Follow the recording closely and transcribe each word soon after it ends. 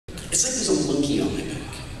It's like there's a monkey on my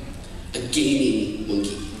back, a gaming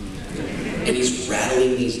monkey, and he's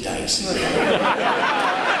rattling these dice.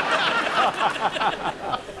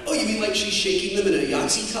 Oh, you mean like she's shaking them in a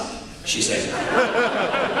Yahtzee cup? She says.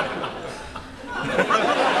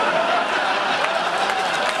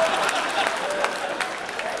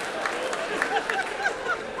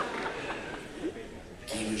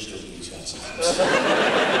 Gamers don't use Yahtzee cups.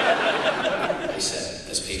 I said,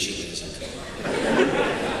 as patiently as I could.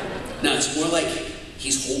 Now, it's more like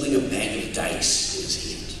he's holding a bag of dice in his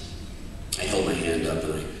hand. I held my hand up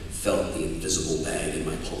and I felt the invisible bag in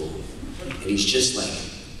my palm. And he's just like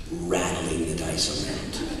rattling the dice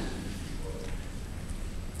around.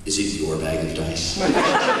 Is it your bag of dice?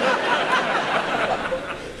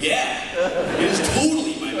 Yeah, it is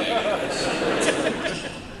totally my bag of dice.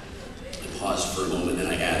 I paused for a moment and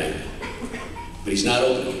I added, but he's not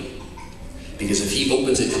opening it. Because if he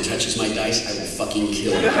opens it and touches my dice, I will fucking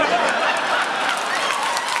kill him.